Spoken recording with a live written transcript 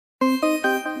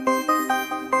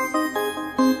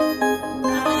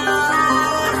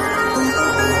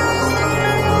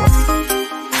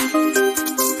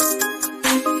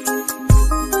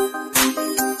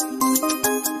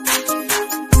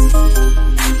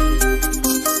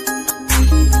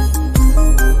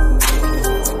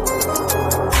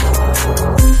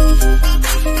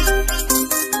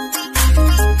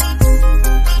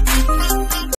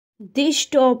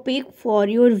topic for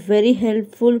your very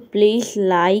helpful. Please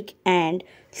like and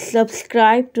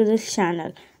subscribe to the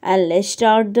channel. And let's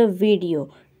start the video.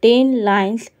 10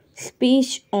 lines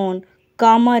speech on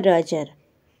Kamarajar.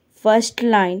 First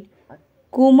line,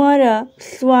 Kumara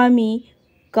Swami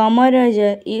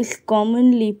Kamarajar is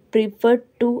commonly referred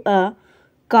to a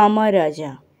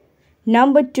Kamaraja.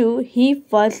 Number 2, he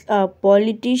was a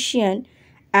politician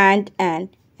and an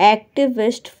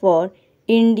activist for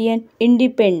Indian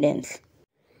independence.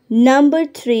 Number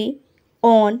 3,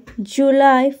 on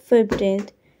July 15th,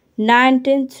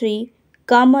 1903,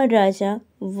 Kamaraja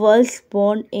was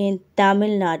born in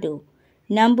Tamil Nadu.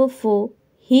 Number 4,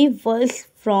 he was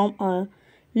from a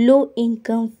low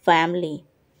income family.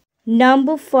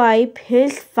 Number 5,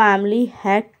 his family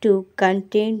had to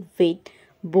contend with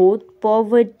both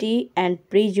poverty and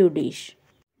prejudice.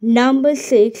 Number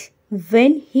 6,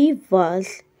 when he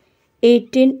was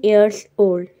 18 years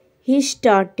old, he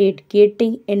started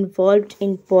getting involved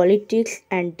in politics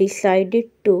and decided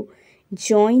to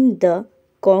join the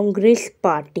Congress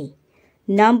Party.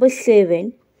 Number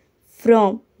 7,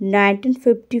 from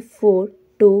 1954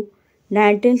 to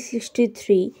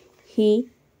 1963, he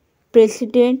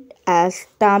president as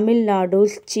Tamil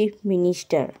Nadu's chief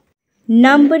minister.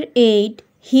 Number 8,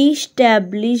 he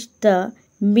established the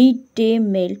midday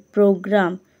meal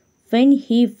program when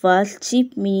he was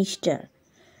chief minister.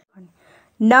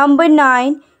 Number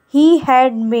 9, he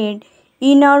had made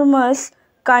enormous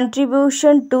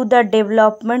contribution to the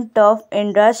development of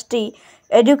industry,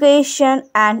 education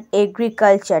and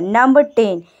agriculture. Number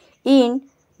 10, in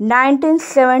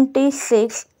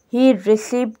 1976, he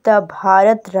received the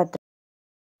Bharat Ratna,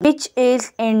 which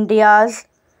is India's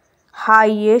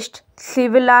highest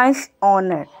civilized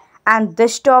honor. And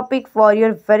this topic for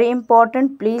your very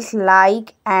important. Please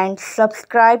like and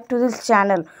subscribe to this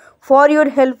channel for your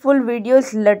helpful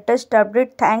videos, latest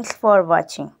update. Thanks for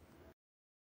watching.